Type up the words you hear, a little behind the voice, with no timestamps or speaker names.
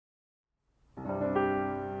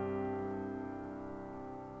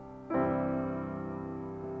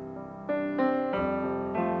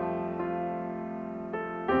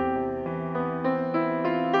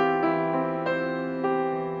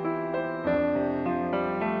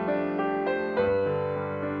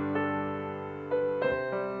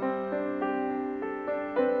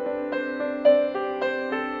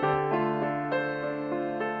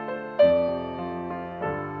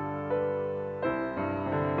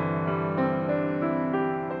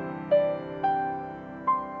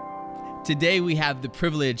Today we have the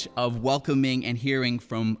privilege of welcoming and hearing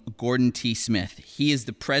from Gordon T. Smith. He is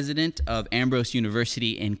the president of Ambrose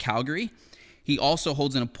University in Calgary. He also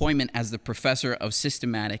holds an appointment as the professor of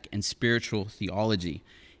systematic and spiritual theology.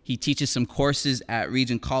 He teaches some courses at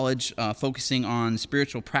Regent College focusing on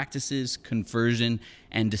spiritual practices, conversion,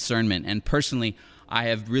 and discernment. And personally, I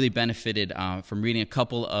have really benefited from reading a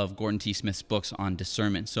couple of Gordon T. Smith's books on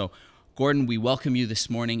discernment. So, Gordon, we welcome you this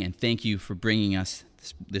morning and thank you for bringing us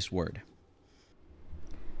this word.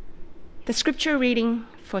 The scripture reading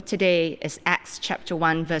for today is Acts chapter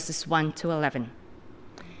 1, verses 1 to 11.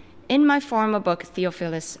 In my former book,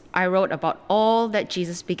 Theophilus, I wrote about all that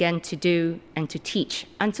Jesus began to do and to teach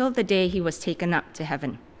until the day he was taken up to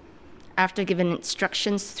heaven, after giving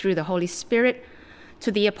instructions through the Holy Spirit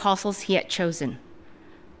to the apostles he had chosen.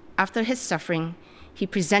 After his suffering, he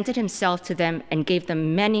presented himself to them and gave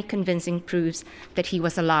them many convincing proofs that he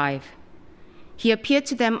was alive. He appeared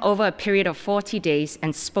to them over a period of 40 days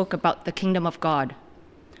and spoke about the kingdom of God.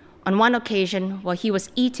 On one occasion, while he was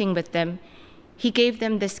eating with them, he gave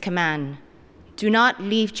them this command: "Do not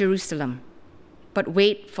leave Jerusalem, but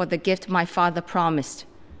wait for the gift my Father promised,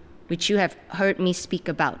 which you have heard me speak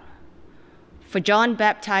about. For John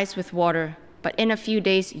baptized with water, but in a few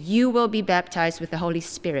days you will be baptized with the Holy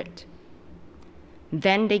Spirit."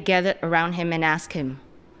 Then they gathered around him and asked him,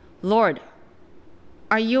 "Lord,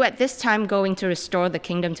 are you at this time going to restore the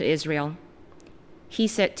kingdom to Israel?" He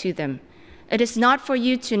said to them, "It is not for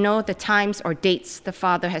you to know the times or dates the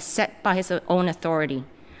Father has set by his own authority,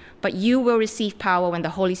 but you will receive power when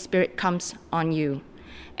the Holy Spirit comes on you,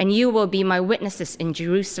 and you will be my witnesses in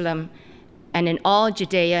Jerusalem and in all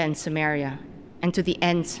Judea and Samaria, and to the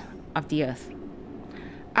ends of the earth."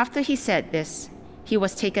 After he said this, he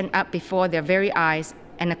was taken up before their very eyes,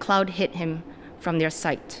 and a cloud hid him from their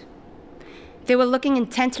sight. They were looking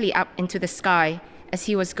intently up into the sky as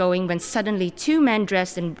he was going, when suddenly 2 men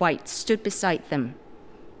dressed in white stood beside them.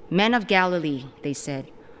 "Men of Galilee," they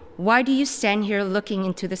said, "why do you stand here looking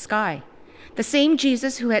into the sky? The same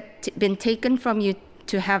Jesus who had been taken from you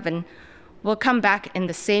to heaven will come back in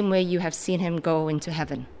the same way you have seen him go into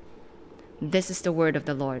heaven." This is the word of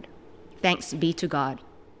the Lord. Thanks be to God.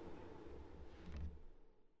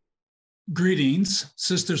 Greetings,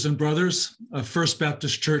 sisters and brothers of First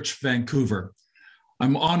Baptist Church, Vancouver.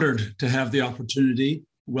 I'm honored to have the opportunity,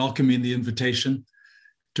 welcoming the invitation,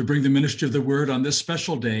 to bring the ministry of the word on this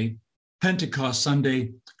special day, Pentecost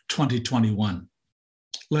Sunday 2021.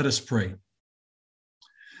 Let us pray.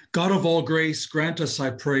 God of all grace, grant us,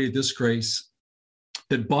 I pray, this grace,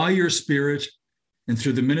 that by your Spirit and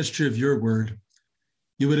through the ministry of your word,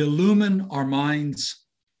 you would illumine our minds,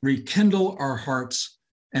 rekindle our hearts,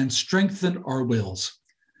 and strengthen our wills.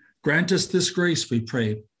 Grant us this grace, we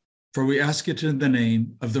pray, for we ask it in the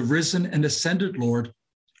name of the risen and ascended Lord,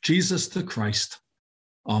 Jesus the Christ.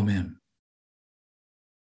 Amen.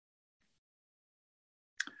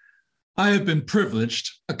 I have been privileged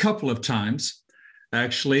a couple of times,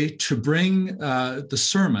 actually, to bring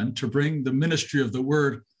the ministry of the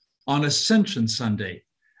word on Ascension Sunday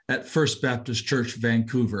at First Baptist Church,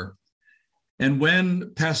 Vancouver. And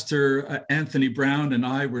when Pastor Anthony Brown and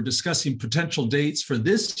I were discussing potential dates for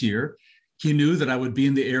this year, he knew that I would be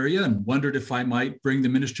in the area and wondered if I might bring the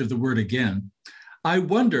ministry of the word again. I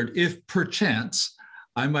wondered if perchance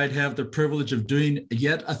I might have the privilege of doing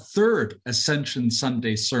yet a third Ascension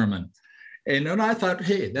Sunday sermon. And I thought,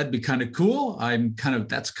 hey, that'd be kind of cool.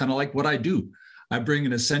 That's kind of like what I do. I bring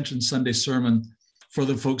an Ascension Sunday sermon for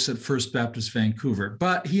the folks at First Baptist Vancouver.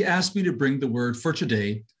 But he asked me to bring the word for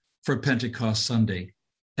today, for Pentecost Sunday.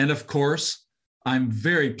 And of course, I'm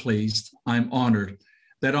very pleased, I'm honored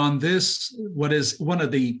that on this, what is one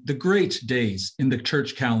of the great days in the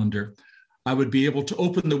church calendar, I would be able to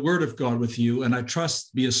open the word of God with you, and I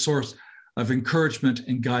trust be a source of encouragement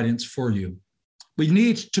and guidance for you. We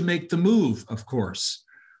need to make the move, of course.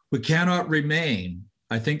 We cannot remain,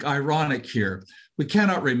 I think, ironic here. We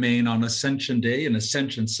cannot remain on Ascension Day and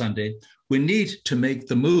Ascension Sunday. We need to make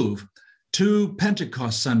the move to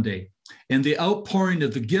Pentecost Sunday and the outpouring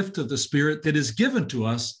of the gift of the Spirit that is given to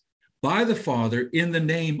us by the Father in the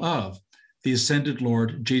name of the ascended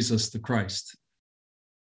Lord Jesus the Christ.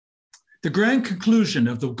 The grand conclusion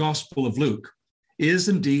of the Gospel of Luke is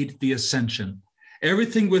indeed the Ascension.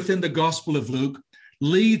 Everything within the Gospel of Luke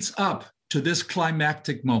leads up to this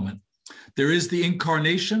climactic moment. There is the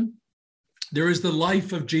incarnation, there is the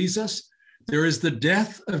life of Jesus, there is the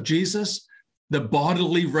death of Jesus, the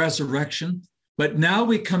bodily resurrection. But now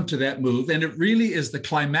we come to that move, and it really is the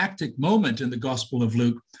climactic moment in the Gospel of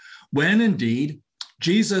Luke, when indeed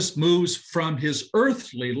Jesus moves from his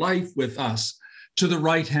earthly life with us to the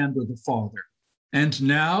right hand of the Father. And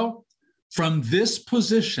now, From this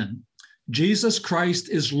position, Jesus Christ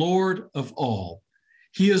is Lord of all.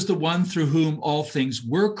 He is the one through whom all things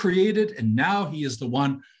were created, and now he is the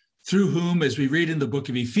one through whom, as we read in the book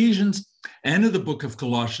of Ephesians and in the book of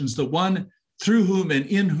Colossians, the one through whom and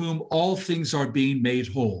in whom all things are being made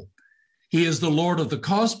whole. He is the Lord of the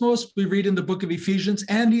cosmos, we read in the book of Ephesians,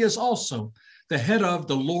 and he is also the head of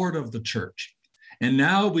the Lord of the church. And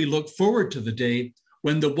now we look forward to the day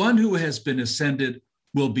when the one who has been ascended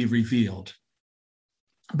will be revealed.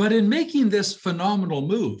 But in making this phenomenal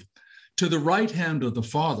move to the right hand of the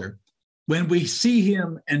Father, when we see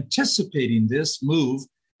him anticipating this move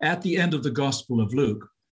at the end of the Gospel of Luke,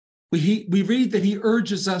 we read that he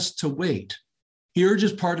urges us to wait. He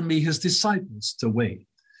urges, his disciples to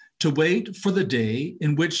wait for the day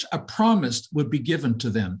in which a promise would be given to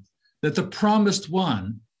them, that the promised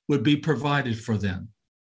one would be provided for them.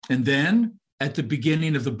 And then at the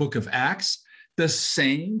beginning of the book of Acts, the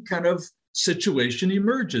same kind of situation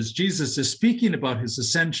emerges. Jesus is speaking about his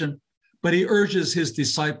ascension, but he urges his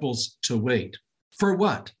disciples to wait. For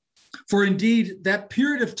what? For indeed, that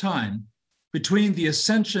period of time between the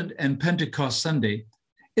Ascension and Pentecost Sunday,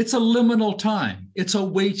 it's a liminal time. It's a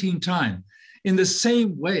waiting time. In the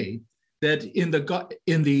same way that in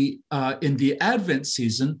the Advent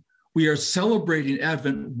season, we are celebrating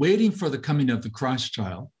Advent, waiting for the coming of the Christ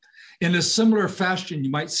child. In a similar fashion, you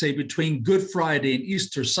might say, between Good Friday and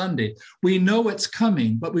Easter Sunday, we know it's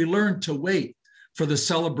coming, but we learn to wait for the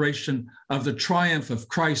celebration of the triumph of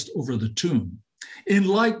Christ over the tomb. In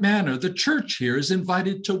like manner, the church here is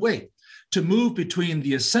invited to wait, to move between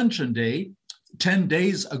the Ascension Day, 10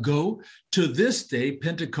 days ago, to this day,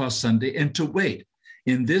 Pentecost Sunday, and to wait.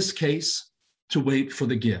 In this case, to wait for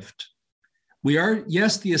the gift.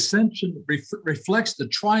 The Ascension reflects the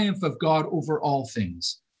triumph of God over all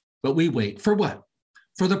things. But we wait for what?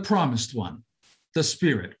 For the promised one, the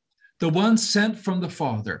Spirit, the one sent from the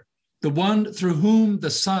Father, the one through whom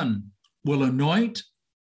the Son will anoint,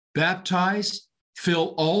 baptize,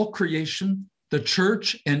 fill all creation, the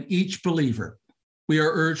church, and each believer. We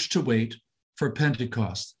are urged to wait for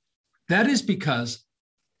Pentecost. That is because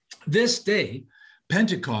this day,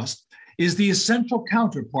 Pentecost, is the essential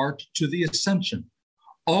counterpart to the Ascension.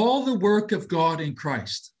 All the work of God in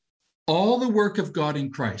Christ,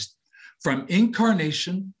 from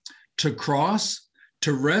incarnation to cross,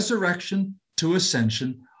 to resurrection, to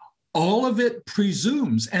ascension, all of it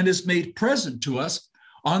presumes and is made present to us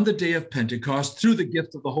on the day of Pentecost through the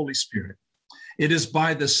gift of the Holy Spirit. It is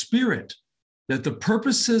by the Spirit that the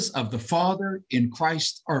purposes of the Father in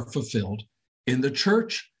Christ are fulfilled in the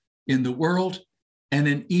church, in the world, and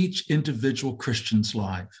in each individual Christian's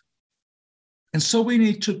life. And so we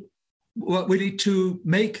need to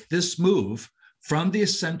make this move from the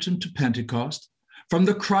Ascension to Pentecost, from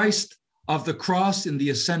the Christ of the cross in the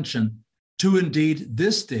Ascension to indeed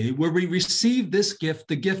this day where we receive this gift,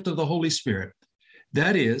 the gift of the Holy Spirit.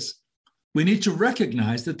 That is, we need to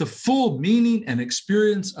recognize that the full meaning and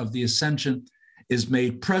experience of the Ascension is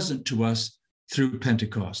made present to us through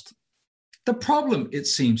Pentecost. The problem, it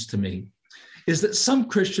seems to me, is that some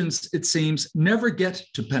Christians, it seems, never get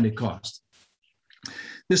to Pentecost.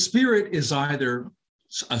 The Spirit is either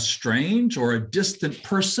a strange or a distant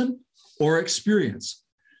person or experience.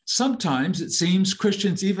 Sometimes it seems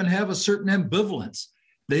Christians even have a certain ambivalence.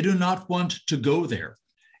 They do not want to go there.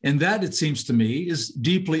 And that, it seems to me, is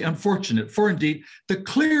deeply unfortunate. For indeed, the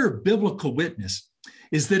clear biblical witness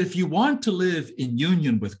is that if you want to live in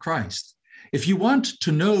union with Christ, if you want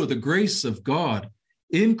to know the grace of God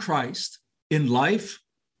in Christ, in life,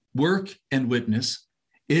 work, and witness,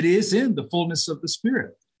 it is in the fullness of the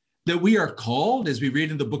Spirit that we are called, as we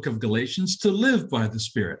read in the book of Galatians, to live by the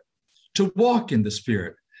Spirit, to walk in the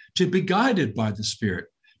Spirit, to be guided by the Spirit,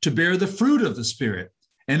 to bear the fruit of the Spirit.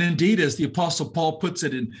 And indeed, as the Apostle Paul puts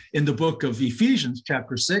it in the book of Ephesians,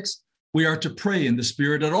 chapter 6, we are to pray in the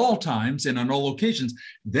Spirit at all times and on all occasions.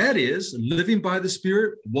 That is, living by the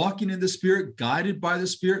Spirit, walking in the Spirit, guided by the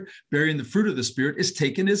Spirit, bearing the fruit of the Spirit is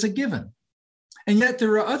taken as a given. And yet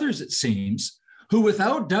there are others, it seems, who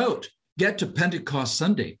without doubt get to Pentecost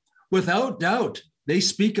Sunday. Without doubt, they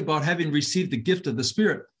speak about having received the gift of the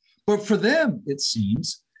Spirit. But for them, it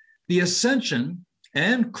seems, the Ascension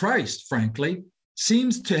and Christ, frankly,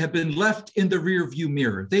 seems to have been left in the rearview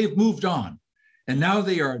mirror. They've moved on. And now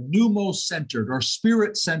they are pneumo-centered or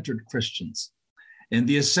spirit-centered Christians. And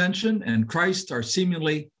the Ascension and Christ are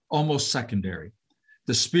seemingly almost secondary.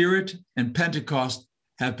 The Spirit and Pentecost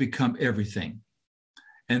have become everything.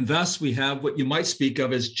 And thus we have what you might speak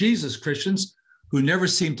of as Jesus Christians who never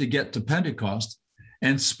seem to get to Pentecost,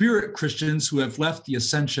 and Spirit Christians who have left the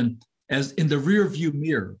Ascension as in the rearview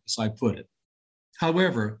mirror, as I put it.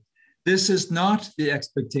 However, This is not the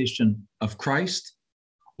expectation of Christ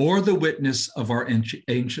or the witness of our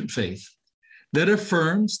ancient faith that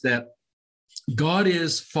affirms that God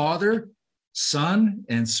is Father, Son,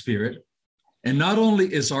 and Spirit. And not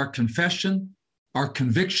only is our confession, our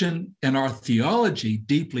conviction, and our theology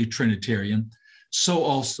deeply Trinitarian, so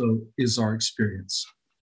also is our experience.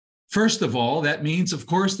 First of all, that means, of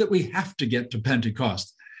course, that we have to get to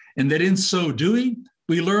Pentecost, and that in so doing,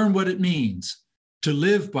 we learn what it means to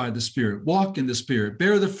live by the Spirit, walk in the Spirit,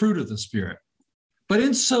 bear the fruit of the Spirit. But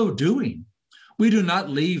in so doing, we do not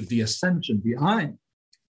leave the ascension behind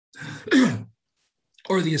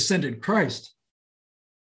or the ascended Christ.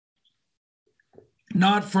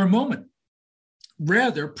 Not for a moment.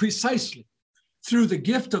 Rather, precisely through the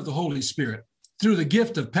gift of the Holy Spirit, through the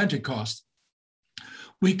gift of Pentecost,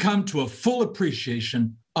 we come to a full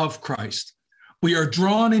appreciation of Christ. We are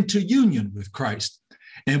drawn into union with Christ,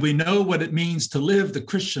 and we know what it means to live the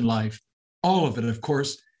Christian life, all of it, of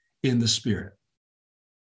course, in the Spirit.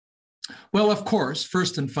 Well, of course,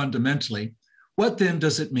 first and fundamentally, what then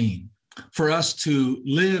does it mean for us to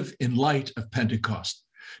live in light of Pentecost,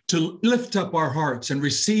 to lift up our hearts and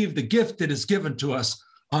receive the gift that is given to us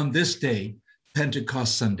on this day,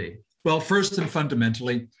 Pentecost Sunday? Well, first and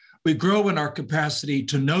fundamentally, we grow in our capacity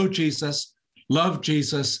to know Jesus, love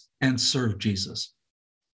Jesus, and serve Jesus.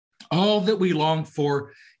 All that we long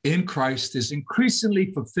for in Christ is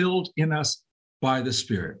increasingly fulfilled in us by the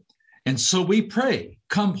Spirit. And so we pray,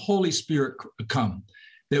 come, Holy Spirit, come,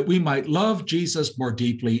 that we might love Jesus more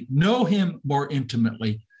deeply, know him more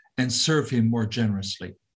intimately, and serve him more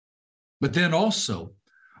generously. But then also,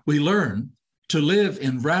 we learn to live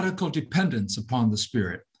in radical dependence upon the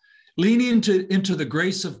Spirit, leaning into the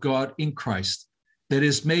grace of God in Christ that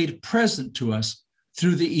is made present to us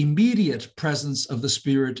through the immediate presence of the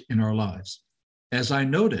Spirit in our lives. As I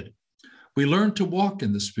noted, we learn to walk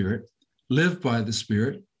in the Spirit, live by the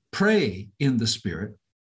Spirit, pray in the Spirit,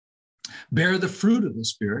 bear the fruit of the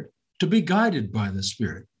Spirit, to be guided by the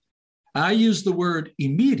Spirit. I use the word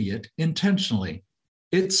immediate intentionally.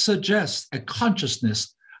 It suggests a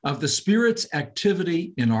consciousness of the Spirit's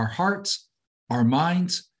activity in our hearts, our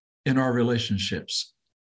minds, in our relationships.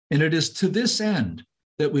 And it is to this end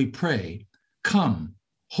that we pray, come,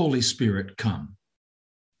 Holy Spirit, come.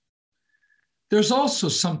 There's also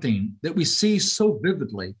something that we see so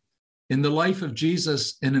vividly in the life of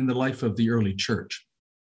Jesus and in the life of the early church.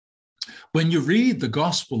 When you read the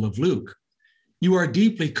Gospel of Luke, you are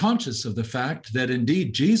deeply conscious of the fact that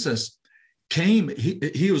indeed Jesus came,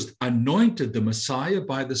 he was anointed the Messiah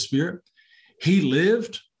by the Spirit. He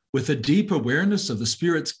lived with a deep awareness of the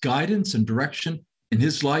Spirit's guidance and direction in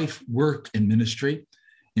his life, work, and ministry.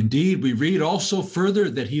 Indeed, we read also further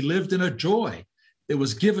that he lived in a joy that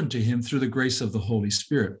was given to him through the grace of the Holy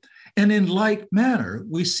Spirit. And in like manner,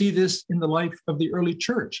 we see this in the life of the early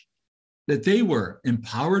church, that they were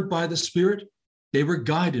empowered by the Spirit, they were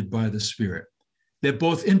guided by the Spirit, that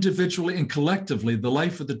both individually and collectively, the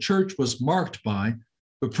life of the church was marked by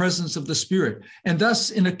the presence of the Spirit. And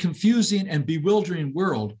thus, in a confusing and bewildering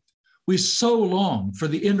world, we so long for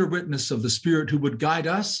the inner witness of the Spirit who would guide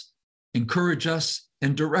us, encourage us,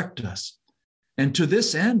 and direct us. And to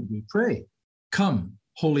this end, we pray, come,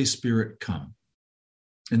 Holy Spirit, come.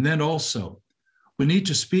 And then also, we need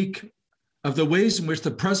to speak of the ways in which the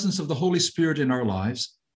presence of the Holy Spirit in our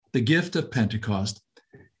lives, the gift of Pentecost,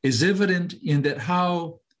 is evident in that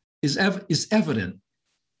is evident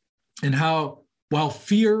in how, while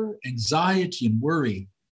fear, anxiety, and worry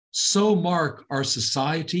so mark our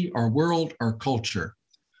society, our world, our culture,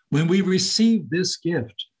 when we receive this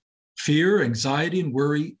gift, fear, anxiety, and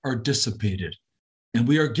worry are dissipated, and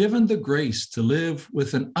we are given the grace to live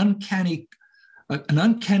with an uncanny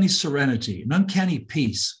serenity, an uncanny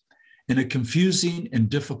peace in a confusing and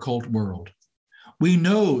difficult world. We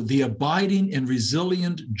know the abiding and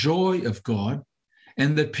resilient joy of God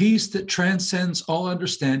and the peace that transcends all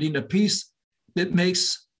understanding, a peace that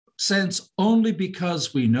makes sense only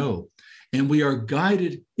because we know, and we are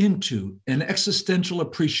guided into an existential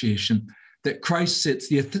appreciation that Christ sits,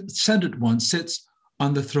 the ascended one sits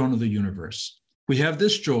on the throne of the universe. We have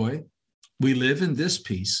this joy, we live in this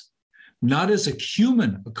peace, not as a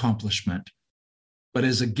human accomplishment, but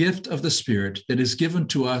as a gift of the Spirit that is given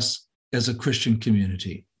to us as a Christian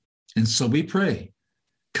community. And so we pray,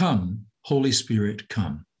 come, Holy Spirit,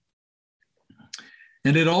 come.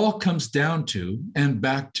 And it all comes down to and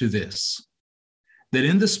back to this, that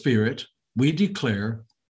in the Spirit, we declare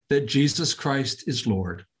that Jesus Christ is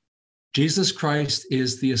Lord. Jesus Christ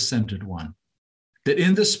is the ascended one. That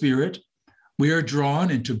in the Spirit, we are drawn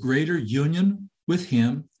into greater union with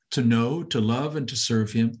him to know, to love, and to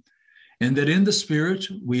serve him. and that in the Spirit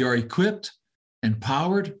we are equipped,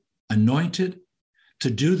 empowered, anointed to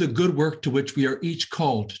do the good work to which we are each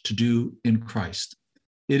called to do in Christ.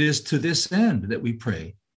 It is to this end that we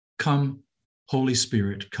pray, "Come, Holy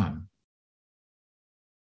Spirit, come."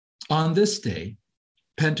 On this day,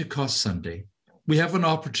 Pentecost Sunday, we have an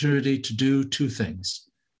opportunity to do two things.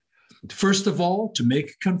 First of all, to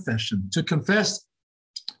make confession, to confess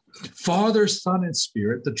Father, Son, and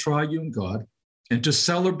Spirit, the triune God, and to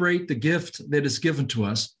celebrate the gift that is given to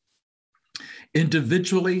us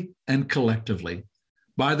individually and collectively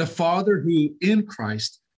by the Father who in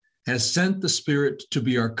Christ has sent the Spirit to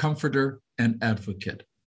be our comforter and advocate.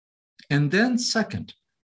 And then second,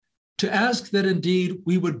 to ask that indeed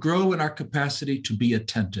we would grow in our capacity to be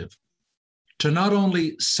attentive, to not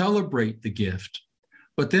only celebrate the gift,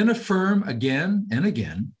 but then affirm again and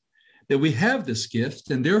again that we have this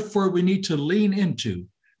gift, and therefore we need to lean into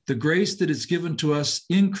the grace that is given to us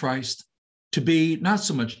in Christ to be not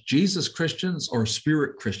so much Jesus Christians or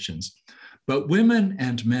Spirit Christians, but women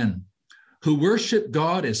and men who worship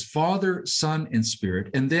God as Father, Son, and Spirit,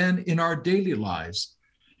 and then in our daily lives,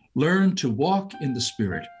 learn to walk in the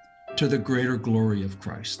Spirit to the greater glory of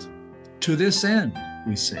Christ. To this end,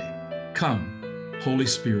 we say, "Come, Holy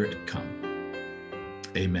Spirit, come."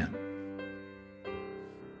 Amen.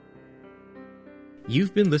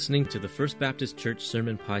 You've been listening to the First Baptist Church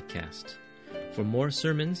Sermon Podcast. For more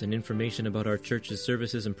sermons and information about our church's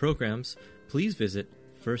services and programs, please visit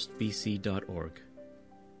firstbc.org.